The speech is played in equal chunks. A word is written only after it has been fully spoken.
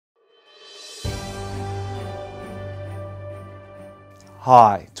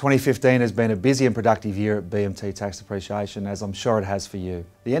Hi, 2015 has been a busy and productive year at BMT Tax Depreciation, as I'm sure it has for you.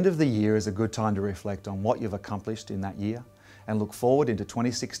 The end of the year is a good time to reflect on what you've accomplished in that year and look forward into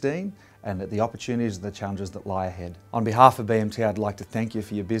 2016 and at the opportunities and the challenges that lie ahead. On behalf of BMT, I'd like to thank you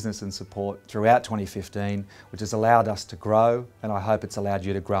for your business and support throughout 2015, which has allowed us to grow, and I hope it's allowed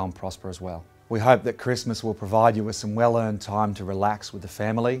you to grow and prosper as well. We hope that Christmas will provide you with some well-earned time to relax with the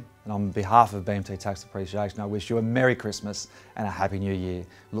family. And on behalf of BMT Tax Depreciation, I wish you a Merry Christmas and a Happy New Year.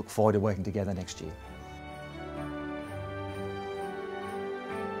 Look forward to working together next year.